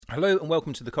Hello and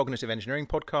welcome to the Cognitive Engineering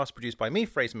Podcast produced by me,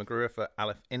 Fraser McGruer, for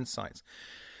Aleph Insights.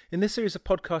 In this series of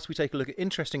podcasts, we take a look at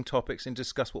interesting topics and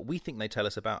discuss what we think they tell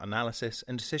us about analysis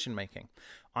and decision making.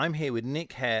 I'm here with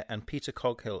Nick Hare and Peter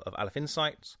Coghill of Aleph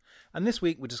Insights, and this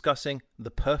week we're discussing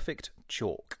the perfect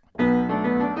chalk.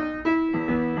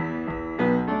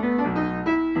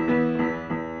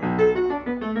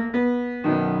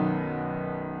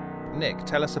 Nick,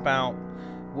 tell us about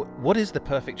what is the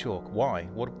perfect chalk? Why?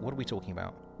 What are we talking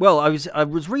about? Well, I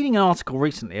was reading an article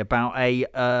recently about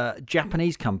a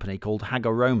Japanese company called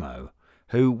Hagoromo,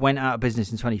 who went out of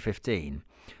business in 2015,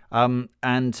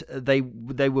 and they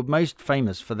were most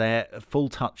famous for their full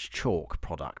touch chalk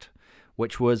product,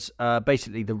 which was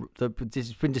basically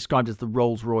it's been described as the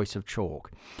Rolls Royce of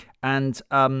chalk, and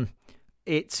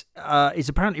it is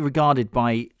apparently regarded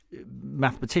by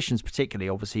mathematicians, particularly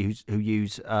obviously who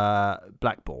use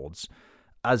blackboards,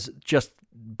 as just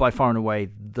by far and away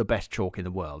the best chalk in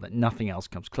the world. Nothing else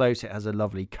comes close. It has a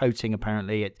lovely coating,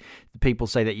 apparently. People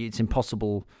say that it's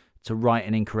impossible to write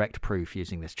an incorrect proof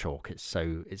using this chalk. It's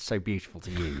so beautiful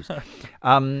to use.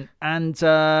 And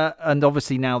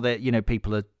obviously now that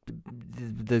people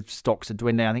the stocks are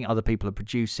dwindling. I think other people are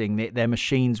producing. Their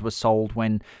machines were sold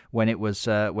when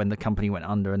the company went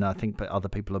under, and I think other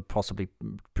people are possibly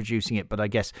producing it. But I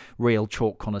guess real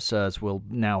chalk connoisseurs will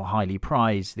now highly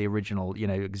prize the original,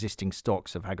 existing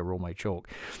stocks of Hagoromo chalk.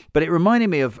 But it reminded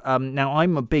me of now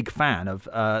I'm a big fan of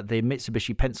the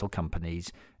Mitsubishi Pencil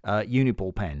Company's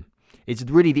Uniball pen. It's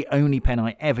really the only pen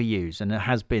I ever use, and it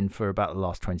has been for about the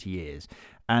last 20 years.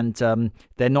 And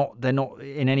they're not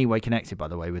in any way connected, by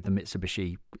the way, with the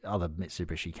other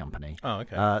Mitsubishi company. Oh,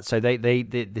 okay. So they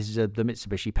this is the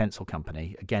Mitsubishi Pencil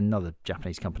Company, again another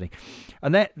Japanese company,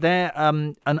 and they're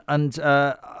now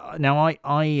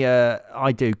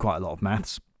I do quite a lot of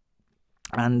maths,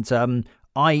 and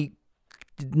I've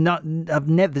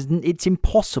never. It's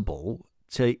impossible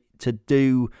to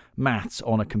do maths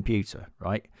on a computer,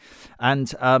 right?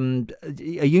 And a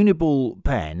Uniball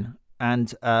pen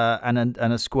and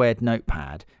a squared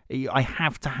notepad, I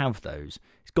have to have those.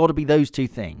 It's got to be those two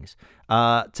things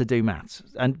to do maths,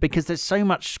 and because there's so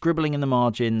much scribbling in the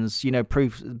margins,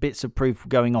 bits of proof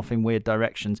going off in weird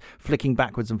directions, flicking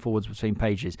backwards and forwards between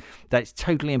pages, that it's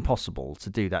totally impossible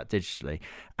to do that digitally.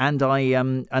 And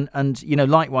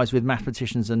likewise with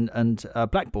mathematicians and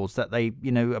blackboards, that they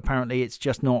apparently it's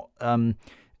just not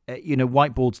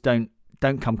whiteboards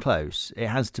don't come close. It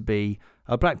has to be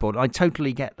a blackboard. I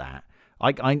totally get that.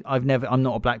 I'm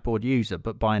not a blackboard user,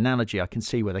 but by analogy, I can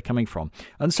see where they're coming from.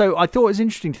 And so I thought it was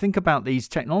interesting to think about these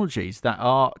technologies that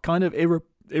are kind of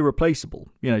irreplaceable,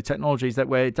 technologies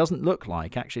where it doesn't look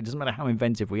like, actually, it doesn't matter how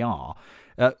inventive we are,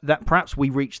 that perhaps we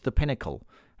reached the pinnacle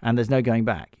and there's no going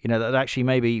back. That actually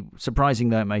maybe, surprising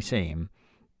though it may seem,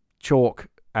 chalk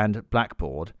and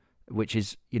blackboard, which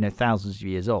is, thousands of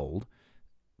years old,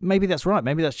 maybe that's right.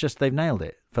 Maybe that's just they've nailed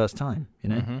it first time,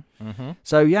 Mm-hmm, mm-hmm.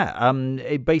 So yeah,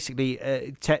 it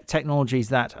basically technologies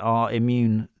that are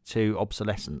immune to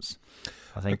obsolescence,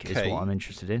 I think, is what I'm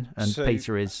interested in. And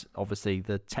Peter is obviously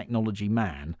the technology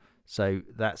man, so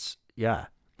that's be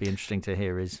interesting to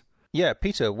hear his. Yeah,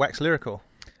 Peter, wax lyrical.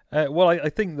 Well, I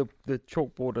think the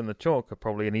chalkboard and the chalk are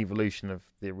probably an evolution of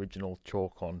the original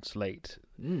chalk on slate.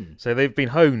 So they've been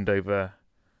honed over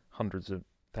hundreds of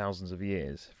thousands of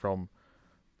years, from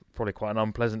probably quite an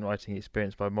unpleasant writing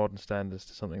experience by modern standards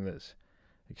to something that's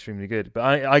extremely good. But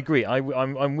I agree.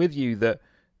 I'm with you that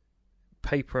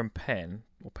paper and pen,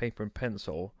 or paper and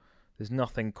pencil, there's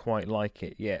nothing quite like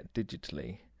it yet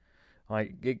digitally.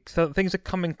 Things are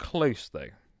coming close though.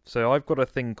 So I've got a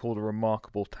thing called a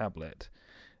Remarkable tablet.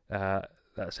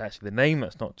 That's actually the name.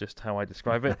 That's not just how I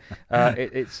describe it.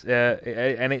 It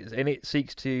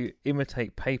seeks to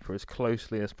imitate paper as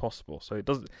closely as possible. So it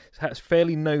has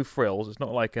fairly no frills. It's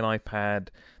not like an iPad.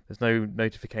 There's no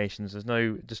notifications. There's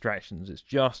no distractions. It's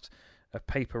just a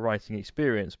paper writing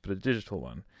experience, but a digital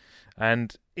one,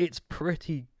 and it's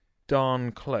pretty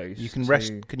darn close. You can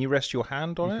rest. Can you rest your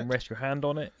hand on it? You can rest your hand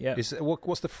on it. Yeah.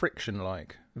 What's the friction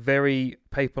like? Very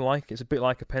paper-like. It's a bit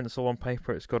like a pencil on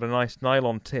paper. It's got a nice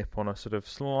nylon tip on a sort of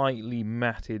slightly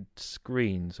matted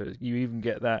screen, so you even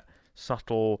get that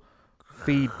subtle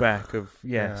feedback of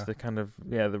the kind of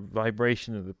the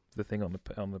vibration of the thing on the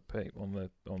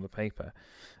paper.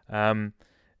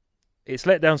 It's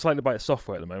let down slightly by its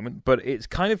software at the moment, but it's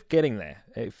kind of getting there.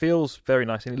 It feels very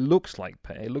nice, and it looks like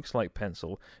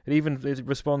pencil. It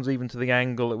responds even to the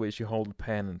angle at which you hold the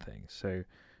pen and things, so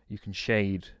you can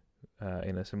shade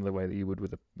in a similar way that you would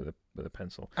with a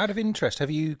pencil. Out of interest, have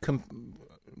you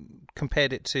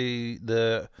compared it to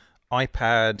the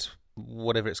iPad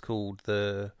whatever it's called,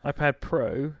 the iPad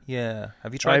Pro. Yeah,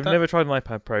 have you tried I've that? never tried an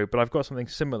iPad Pro, but I've got something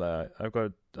similar. I've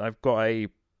got a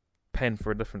pen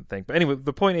for a different thing. But anyway,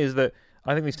 the point is that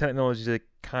I think these technologies are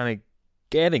kind of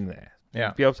getting there.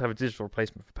 Yeah. Be able to have a digital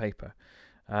replacement for paper.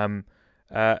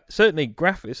 Certainly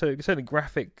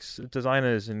graphics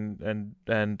designers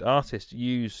and artists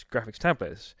use graphics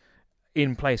tablets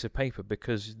in place of paper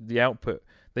because the output,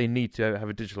 they need to have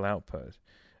a digital output,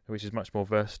 which is much more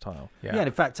versatile. Yeah, and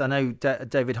in fact, I know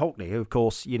David Hockney, who, of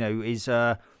course, is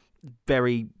a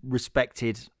very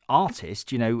respected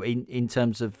artist, in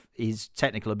terms of his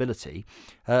technical ability,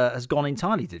 has gone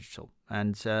entirely digital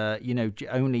and,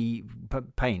 only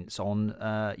paints on,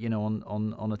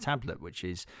 on a tablet, which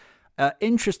is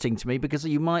interesting to me because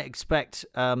you might expect,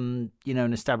 an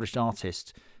established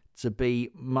artist to be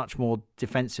much more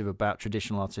defensive about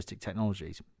traditional artistic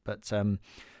technologies,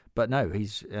 but no,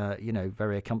 he's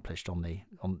very accomplished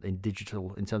in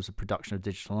digital in terms of production of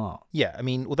digital art. Yeah, I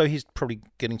mean, although he's probably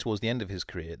getting towards the end of his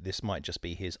career, this might just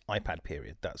be his iPad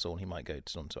period. That's all. He might go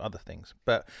on to other things.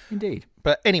 But indeed.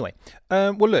 But anyway,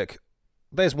 well, look,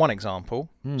 there's one example.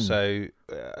 So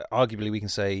arguably we can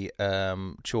say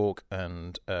chalk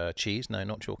and cheese. No,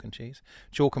 not chalk and cheese.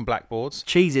 Chalk and blackboards.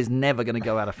 Cheese is never going to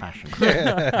go out of fashion.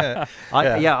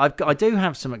 I do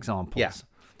have some examples. Yeah.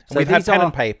 So we've had pen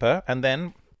and paper, and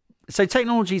then... So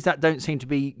technologies that don't seem to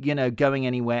be, going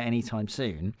anywhere anytime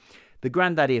soon. The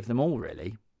granddaddy of them all,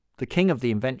 really. The king of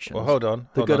the inventions. Well, hold on.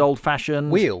 The good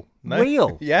old-fashioned... Wheel. No?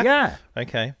 Wheel. Yeah?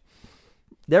 Okay.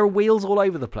 There are wheels all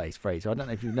over the place, Fraser. I don't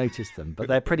know if you've noticed them, but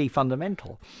they're pretty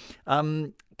fundamental.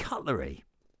 Cutlery.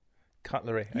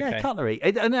 Cutlery, okay. Yeah, cutlery.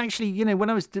 And actually, when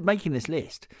I was making this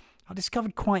list, I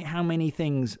discovered quite how many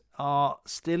things are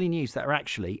still in use that are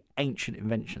actually ancient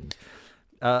inventions.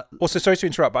 Also, sorry to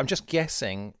interrupt, but I'm just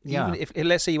guessing, Yeah. even if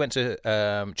let's say you went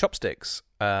to chopsticks,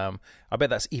 I bet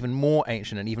that's even more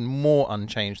ancient and even more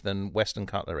unchanged than Western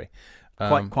cutlery.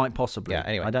 Quite possibly. Yeah,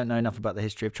 anyway. I don't know enough about the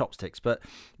history of chopsticks, but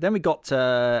then we got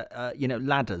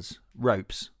ladders,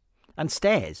 ropes, and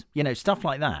stairs. Stuff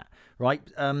like that, right?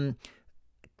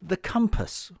 The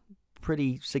compass,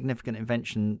 pretty significant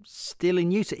invention, still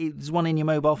in use. There's one in your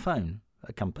mobile phone,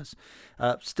 a compass,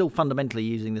 still fundamentally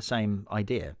using the same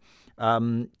idea.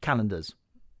 Calendars,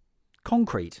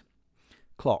 concrete,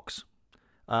 clocks.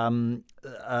 Then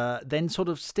sort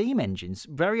of steam engines,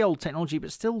 very old technology,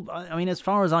 but still, I mean, as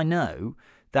far as I know,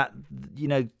 that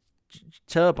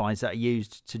turbines that are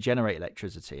used to generate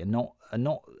electricity are not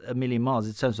a million miles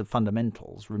in terms of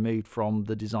fundamentals removed from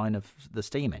the design of the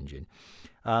steam engine.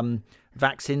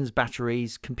 Vaccines,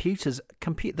 batteries, computers.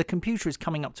 The computer is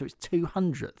coming up to its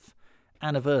 200th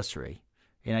anniversary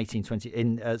in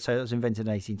 1820. So it was invented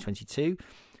in 1822.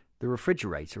 The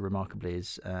refrigerator, remarkably, it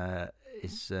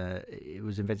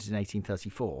was invented in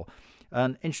 1834.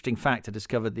 An interesting fact I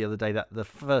discovered the other day that the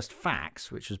first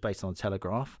fax, which was based on a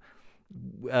telegraph,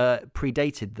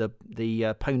 predated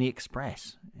the Pony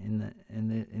Express in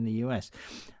the US.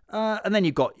 And then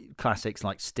you've got classics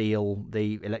like steel,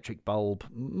 the electric bulb,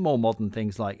 more modern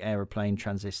things like aeroplane,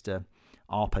 transistor,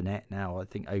 ARPANET, now I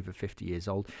think over 50 years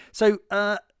old. So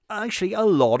actually a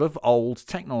lot of old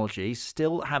technologies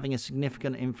still having a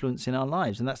significant influence in our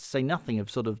lives, and that's to say nothing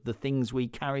of sort of the things we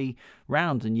carry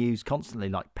round and use constantly,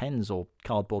 like pens or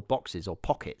cardboard boxes or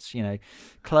pockets,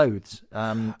 clothes.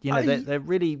 They're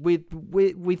really,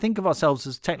 we think of ourselves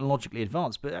as technologically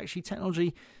advanced, but actually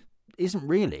technology isn't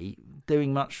really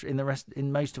doing much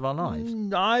in most of our lives.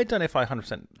 I don't know if I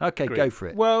 100% Okay, agree. go for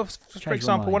it. Well, for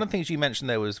example, mind. one of the things you mentioned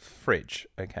there was fridge,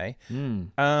 okay?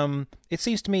 It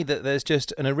seems to me that there's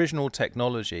just an original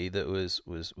technology that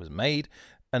was made,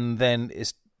 and then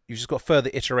you've just got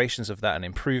further iterations of that and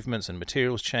improvements and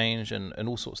materials change and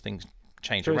all sorts of things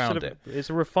change So around it. It's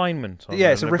a refinement.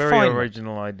 It's a very refinement.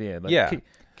 original idea.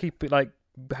 Keep it like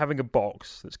having a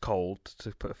box that's cold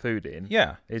to put food in.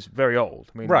 Yeah. Is very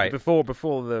old. I mean, right. Before the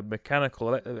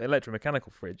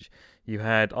electromechanical fridge, you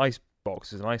had ice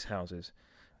boxes and ice houses.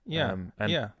 Yeah.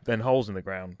 Then holes in the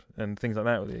ground and things like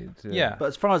that. Yeah. But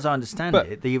as far as I understand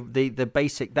it, the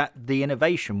basic the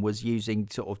innovation was using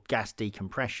sort of gas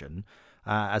decompression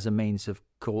as a means of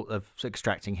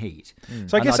extracting heat.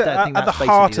 So I guess at the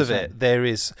heart of it, there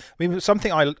is. I mean,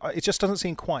 something it just doesn't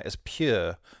seem quite as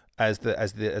pure as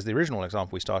the original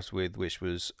example we started with, which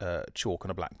was chalk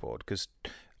on a blackboard, because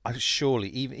surely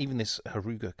even this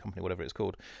Haruga company, whatever it's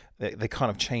called, they kind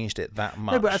of changed it that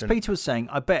much. No, but as Peter was saying,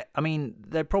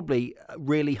 they're probably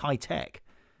really high tech.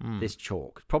 This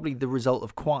chalk, probably the result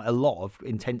of quite a lot of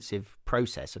intensive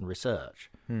process and research.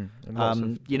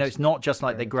 It's not just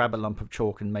like they grab a lump of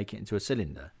chalk and make it into a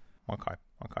cylinder. Okay.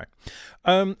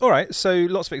 All right. So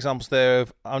lots of examples there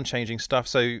of unchanging stuff.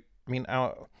 So I mean,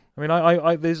 our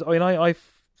I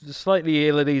slightly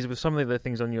ill at ease with some of the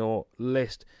things on your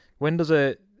list. When does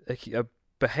a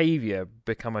behaviour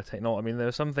become a technology? I mean, there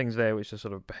are some things there which are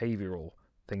sort of behavioural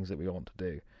things that we want to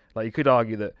do. Like, you could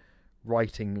argue that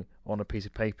writing on a piece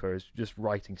of paper is just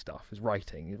writing stuff, is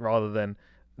writing, rather than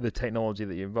the technology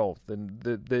that you involved. Then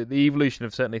the evolution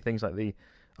of certainly things like the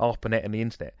ARPANET and the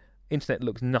internet. Internet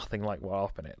looks nothing like what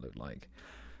ARPANET looked like.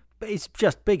 But it's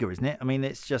just bigger, isn't it? I mean,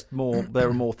 it's just more. There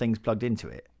are more things plugged into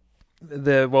it.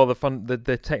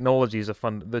 The technologies are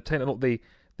fun.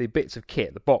 The bits of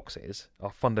kit, the boxes,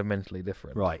 are fundamentally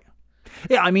different. Right.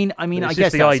 Yeah, I mean, I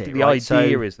guess the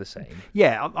idea is the same.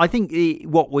 Yeah, I think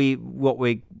what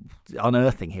we're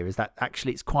unearthing here is that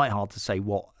actually it's quite hard to say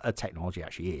what a technology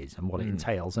actually is and what it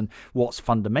entails and what's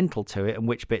fundamental to it and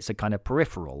which bits are kind of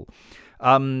peripheral.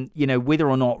 Whether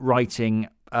or not writing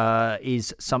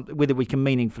is something, whether we can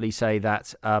meaningfully say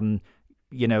that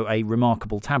a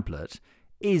remarkable tablet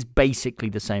is basically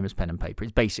the same as pen and paper.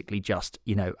 It's basically just,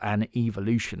 an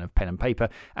evolution of pen and paper,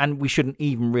 and we shouldn't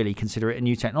even really consider it a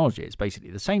new technology. It's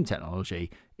basically the same technology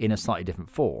in a slightly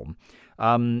different form,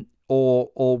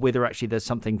 or whether actually there's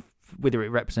something, whether it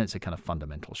represents a kind of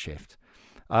fundamental shift.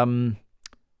 And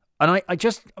I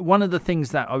just, one of the things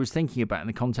that I was thinking about in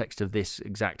the context of this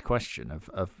exact question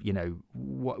of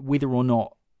whether or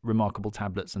not remarkable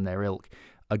tablets and their ilk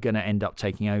are going to end up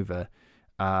taking over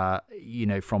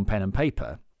from pen and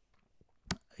paper,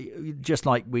 just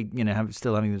like we,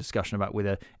 still having the discussion about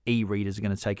whether e-readers are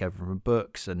going to take over from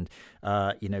books, and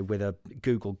whether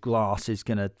Google Glass is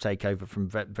going to take over from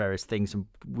various things, and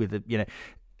whether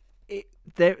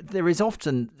there is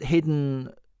often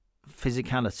hidden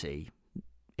physicality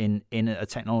in a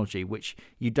technology which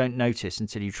you don't notice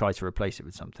until you try to replace it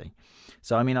with something.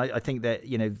 So I mean, I think that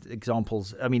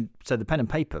examples. I mean, so the pen and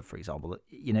paper, for example,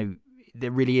 there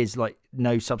really is like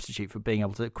no substitute for being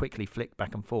able to quickly flick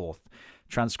back and forth,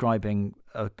 transcribing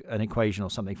an equation or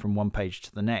something from one page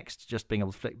to the next, just being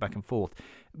able to flick back and forth.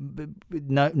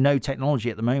 No technology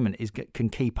at the moment can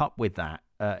keep up with that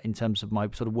in terms of my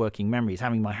sort of working memories.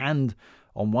 Having my hand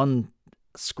on one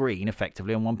screen,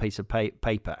 effectively on one piece of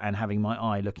paper, and having my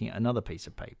eye looking at another piece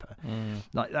of paper,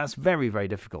 like that's very, very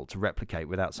difficult to replicate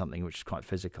without something which is quite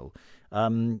physical.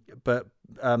 But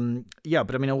I mean,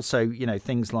 also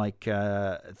things like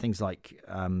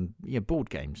board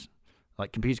games,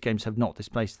 like computer games, have not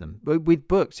displaced them. With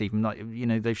books, even, like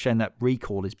they've shown that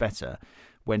recall is better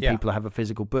when people have a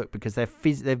physical book, because the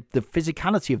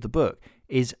physicality of the book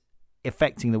is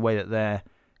affecting the way that they're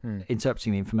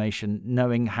interpreting the information,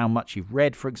 knowing how much you've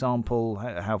read, for example,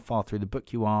 how far through the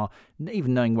book you are,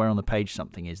 even knowing where on the page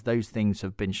something is. Those things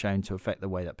have been shown to affect the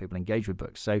way that people engage with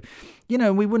books. So, we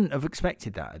wouldn't have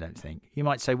expected that, I don't think. You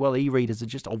might say, well, e-readers are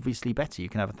just obviously better. You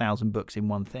can have 1,000 books in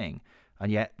one thing.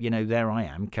 And yet, there I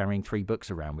am carrying 3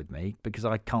 books around with me because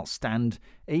I can't stand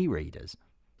e-readers.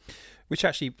 Which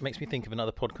actually makes me think of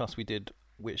another podcast we did,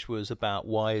 which was about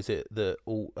why is it that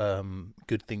all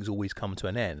good things always come to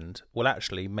an end? Well,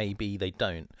 actually, maybe they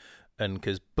don't. And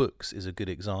because books is a good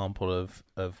example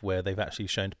of where they've actually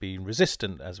shown to be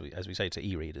resistant, as we say, to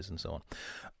e-readers and so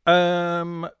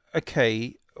on.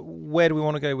 Okay, where do we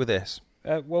want to go with this?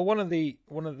 Well, one of the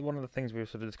things we were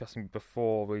sort of discussing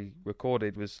before we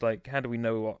recorded was like, how do we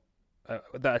know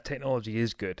that a technology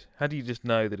is good? How do you just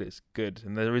know that it's good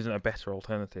and there isn't a better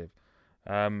alternative?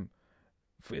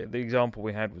 The example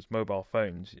we had was mobile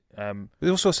phones. It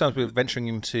also sounds we're venturing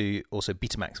into also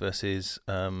Betamax versus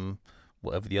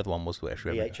whatever the other one was.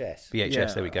 VHS. VHS, yeah.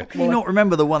 There we go. Can you not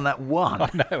remember the one that won? I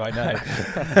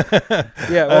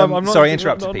know. I'm not, sorry,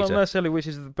 interrupted, Peter. Peter. Not necessarily which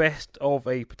is the best of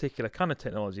a particular kind of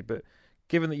technology, but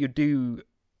given that you do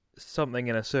something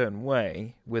in a certain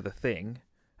way with a thing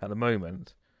at the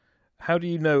moment, how do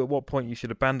you know at what point you should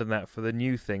abandon that for the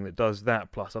new thing that does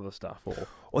that plus other stuff? Well,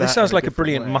 this sounds like a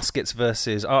brilliant muskets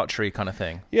versus archery kind of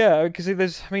thing. Yeah, because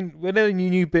whenever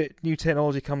new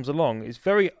technology comes along,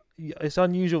 it's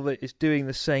unusual that it's doing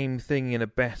the same thing in a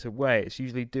better way. It's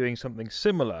usually doing something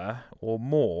similar or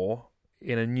more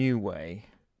in a new way.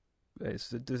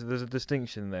 There's a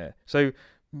distinction there. So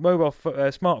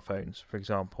smartphones, for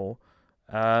example,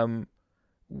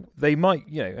 they might,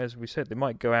 as we said, they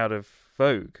might go out of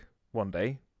vogue one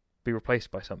day, be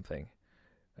replaced by something.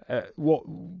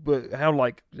 But how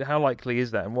likely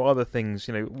is that? And what other things?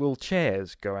 Will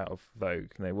chairs go out of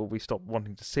vogue? Will we stop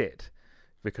wanting to sit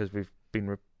because we've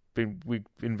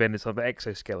invented some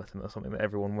exoskeleton or something that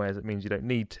everyone wears? It means you don't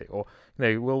need to. Or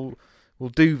will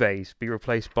duvets be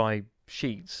replaced by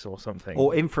sheets or something?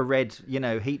 Or infrared,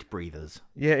 heat breathers.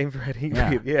 Yeah, infrared heat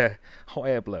breathers. Yeah, hot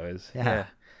air blowers. Yeah.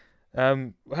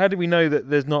 How do we know that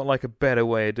there's not like a better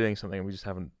way of doing something and we just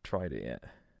haven't tried it yet?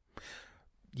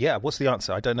 Yeah, what's the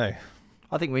answer? I don't know.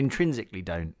 I think we intrinsically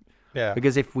don't. Yeah.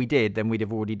 Because if we did, then we'd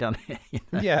have already done it.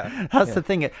 Yeah. That's the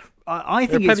thing. I There are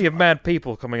think plenty of mad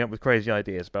people coming up with crazy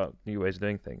ideas about new ways of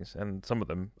doing things, and some of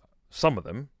them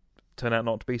turn out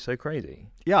not to be so crazy.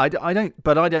 Yeah, I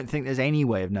don't think there's any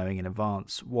way of knowing in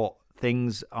advance what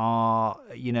things are,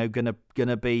 gonna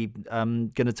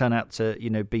turn out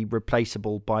to, be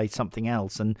replaceable by something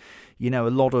else. And, a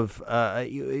lot of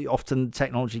often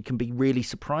technology can be really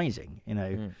surprising,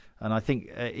 And I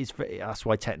think that's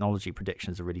why technology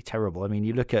predictions are really terrible. I mean,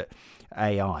 you look at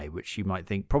AI, which you might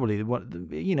think probably,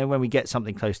 when we get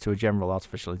something close to a general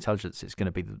artificial intelligence, it's going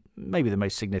to be maybe the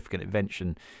most significant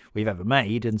invention we've ever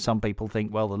made. And some people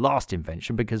think, well, the last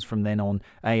invention, because from then on,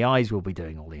 AIs will be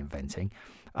doing all the inventing.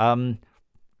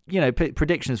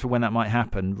 Predictions for when that might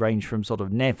happen range from sort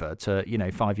of never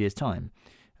to, 5 years' time.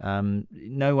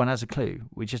 No one has a clue.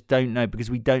 We just don't know, because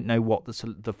we don't know what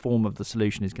the form of the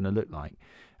solution is going to look like,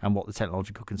 and what the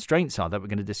technological constraints are that we're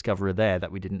going to discover are there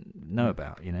that we didn't know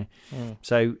about.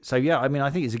 So yeah, I mean, I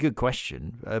think it's a good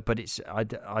question, but I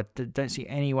don't see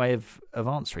any way of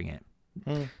answering it.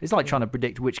 It's like trying to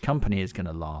predict which company is going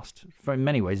to last. For in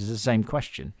many ways, it's the same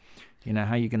question. How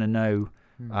are you going to know?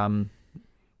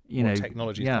 What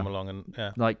technologies come along, and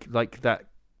like that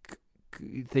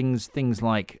things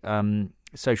like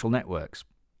social networks,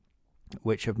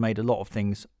 which have made a lot of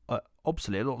things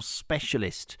obsolete, a lot of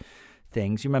specialist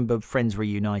things. You remember Friends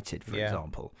Reunited, for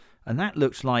example, and that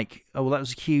looks like, that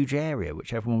was a huge area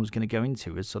which everyone was going to go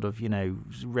into as sort of,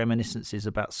 reminiscences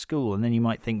about school. And then you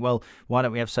might think, well, why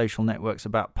don't we have social networks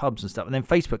about pubs and stuff? And then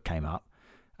Facebook came up,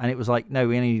 and it was like, no,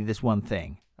 we only need this one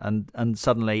thing. And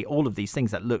suddenly all of these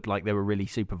things that looked like they were really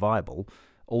super viable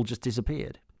all just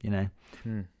disappeared,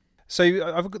 So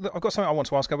I've got something I want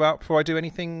to ask about before I do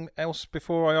anything else.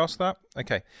 Before I ask that,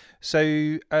 okay.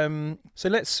 So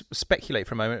let's speculate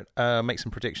for a moment. Make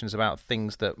some predictions about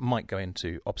things that might go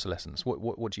into obsolescence.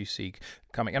 What do you see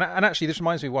coming? And actually, this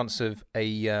reminds me once of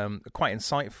a quite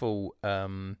insightful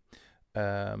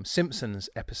Simpsons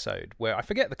episode where I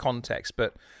forget the context,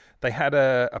 but they had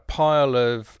a pile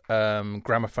of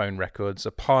gramophone records,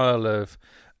 a pile of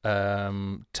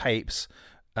tapes.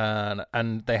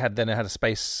 And they had a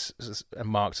space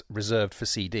marked reserved for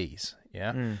CDs,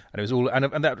 and it was all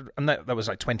and that was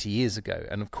like 20 years ago,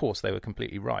 and of course they were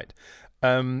completely right.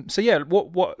 So yeah,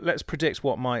 what let's predict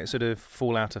what might sort of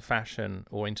fall out of fashion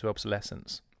or into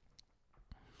obsolescence.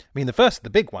 I mean, the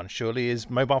big one surely is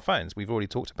mobile phones. We've already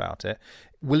talked about it.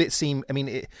 Will it seem? I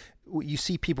mean, you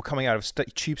see people coming out of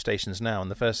tube stations now, and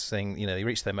the first thing they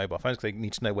reach their mobile phones because they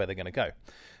need to know where they're going to go.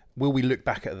 Will we look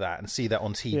back at that and see that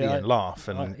on TV and laugh?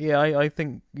 And I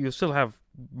think you'll still have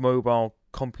mobile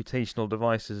computational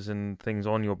devices and things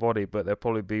on your body, but they'll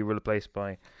probably be replaced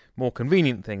by more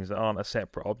convenient things that aren't a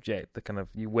separate object. That kind of,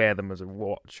 you wear them as a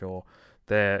watch, or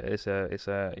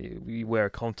you wear a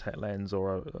contact lens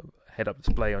or a head-up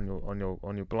display on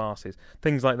your glasses,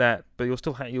 things like that. But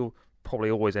you'll probably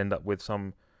always end up with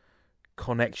some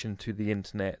connection to the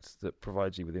internet that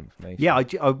provides you with information. Yeah,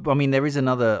 I mean, there is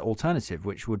another alternative,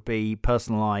 which would be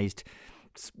personalized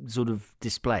sort of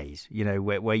displays,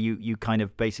 where you kind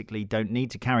of basically don't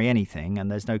need to carry anything, and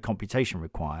there's no computation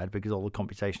required because all the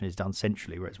computation is done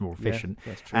centrally, where it's more efficient.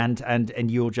 Yeah, that's true.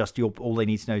 And you're just all they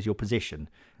need to know is your position,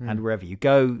 and wherever you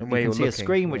go, you can see a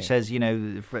screen which says,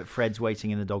 Fred's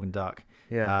waiting in the Dog and Duck.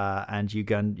 Yeah, and you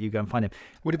go and find him.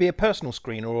 Would it be a personal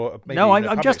screen or maybe no?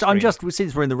 I'm just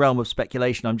since we're in the realm of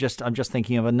speculation, I'm just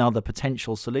thinking of another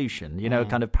potential solution. A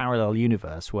kind of parallel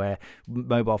universe where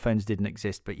mobile phones didn't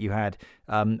exist, but you had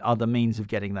other means of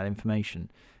getting that information.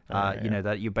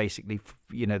 That you basically,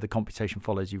 the computation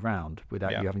follows you round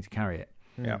without you having to carry it.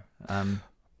 Yeah.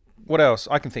 What else?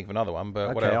 I can think of another one,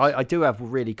 but what else? I do have a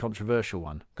really controversial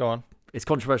one. Go on. It's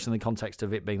controversial in the context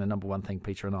of it being the number one thing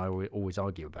Peter and I always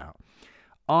argue about.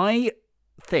 I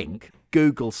think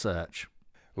Google search.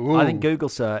 Ooh. I think Google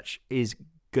search is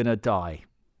gonna die.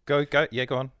 Go. Yeah,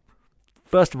 go on.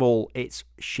 First of all, it's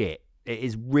shit. It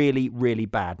is really, really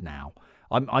bad now.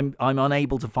 I'm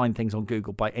unable to find things on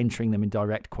Google by entering them in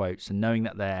direct quotes and knowing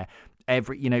that they're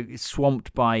it's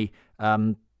swamped by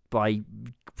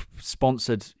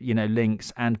sponsored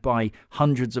links and by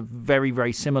hundreds of very,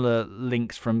 very similar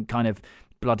links from kind of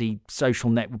bloody social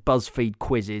net BuzzFeed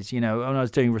quizzes. When I was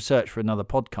doing research for another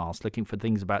podcast looking for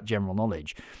things about general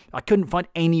knowledge, I couldn't find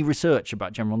any research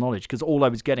about general knowledge because all I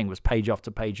was getting was page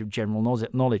after page of general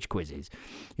knowledge quizzes.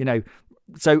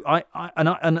 So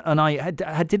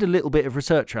I did a little bit of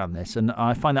research around this, and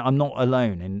I find that I'm not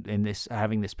alone in this,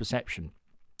 having this perception.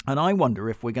 And I wonder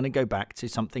if we're going to go back to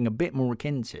something a bit more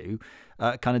akin to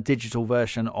a kind of digital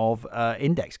version of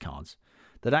index cards.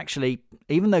 that actually,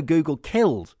 even though Google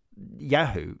killed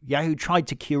Yahoo tried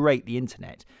to curate the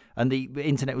internet, and the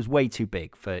internet was way too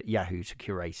big for Yahoo to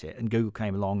curate it, and Google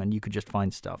came along and you could just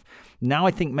find stuff. Now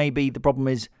I think maybe the problem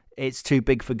is it's too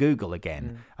big for Google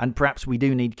again, and perhaps we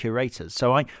do need curators.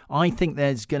 So I think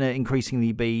there's going to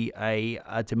increasingly be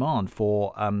a demand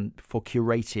for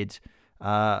curated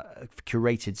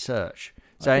search.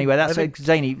 So anyway, that's a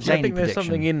zany I think there's prediction.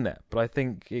 something in that, but I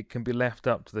think it can be left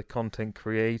up to the content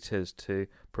creators to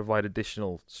provide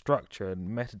additional structure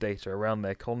and metadata around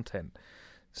their content,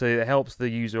 so it helps the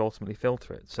user ultimately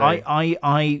filter it. So I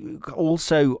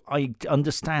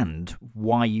understand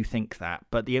why you think that,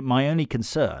 but my only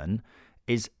concern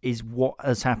is what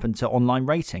has happened to online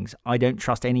ratings. I don't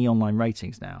trust any online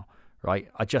ratings now. Right,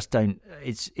 I just don't.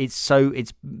 It's there's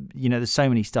so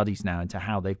many studies now into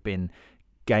how they've been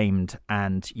gamed,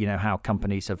 and how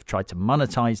companies have tried to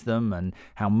monetize them, and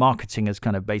how marketing has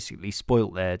kind of basically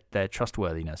spoilt their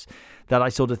trustworthiness, that I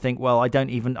sort of think, well, I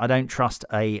don't trust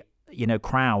a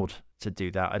crowd to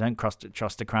do that. I don't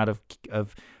trust a crowd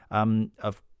of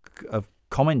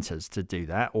commenters to do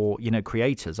that, or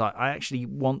creators. I actually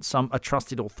want a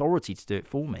trusted authority to do it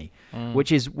for me,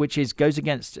 which goes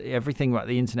against everything that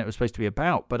the internet was supposed to be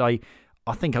about. But I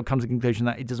think I've come to the conclusion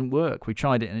that it doesn't work. We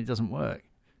tried it and it doesn't work.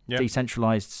 Yep.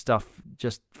 Decentralized stuff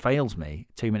just fails me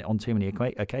on too many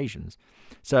occasions.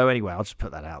 So anyway, I'll just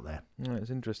put that out there. Yeah,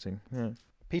 it's interesting. Yeah.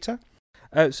 Peter?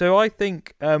 So I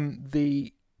think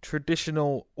the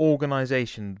traditional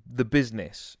organization, the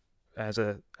business as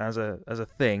a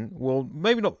thing, will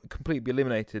maybe not completely be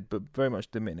eliminated, but very much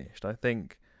diminished. I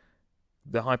think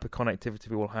the hyperconnectivity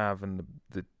we will have, and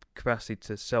the capacity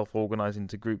to self-organize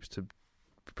into groups to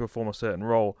perform a certain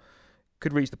role,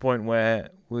 could reach the point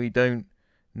where we don't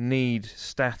need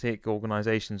static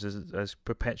organizations as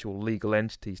perpetual legal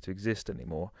entities to exist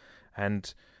anymore.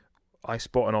 And I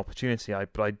spot an opportunity,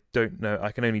 but I don't know.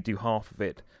 I can only do half of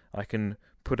it. I can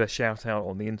put a shout out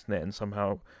on the internet and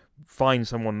somehow find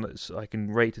someone that I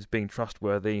can rate as being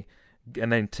trustworthy,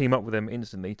 and then team up with them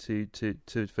instantly to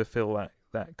fulfill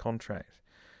that contract.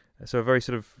 So a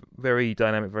very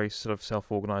dynamic, very sort of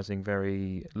self-organizing,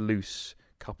 very loose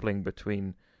coupling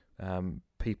between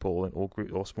people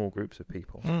or small groups of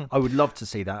people. I would love to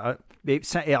see that.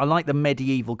 I like the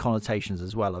medieval connotations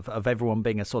as well of everyone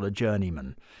being a sort of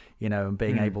journeyman, and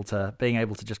being able to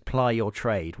just ply your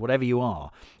trade, whatever you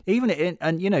are. Even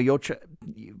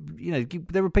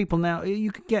there are people now,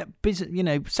 you could get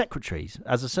business, secretaries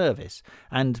as a service,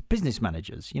 and business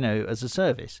managers, as a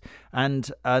service,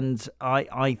 and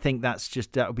I think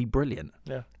that would be brilliant.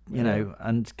 Yeah.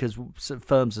 And because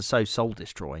firms are so soul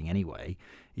destroying anyway.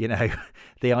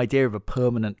 The idea of a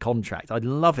permanent contract, I'd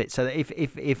love it. So that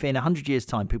if in 100 years'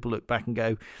 time people look back and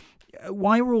go,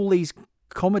 why were all these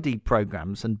comedy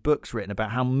programs and books written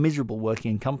about how miserable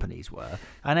working in companies were,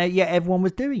 and yet everyone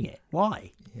was doing it?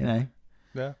 Why? Yeah.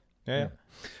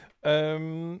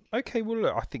 Okay, well,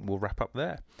 look, I think we'll wrap up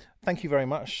there. Thank you very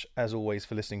much, as always,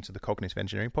 for listening to the Cognitive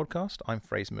Engineering Podcast. I'm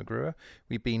Fraser McGruer.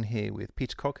 We've been here with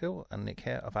Peter Coghill and Nick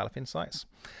Hare of Aleph Insights.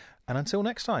 And until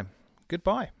next time,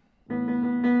 goodbye.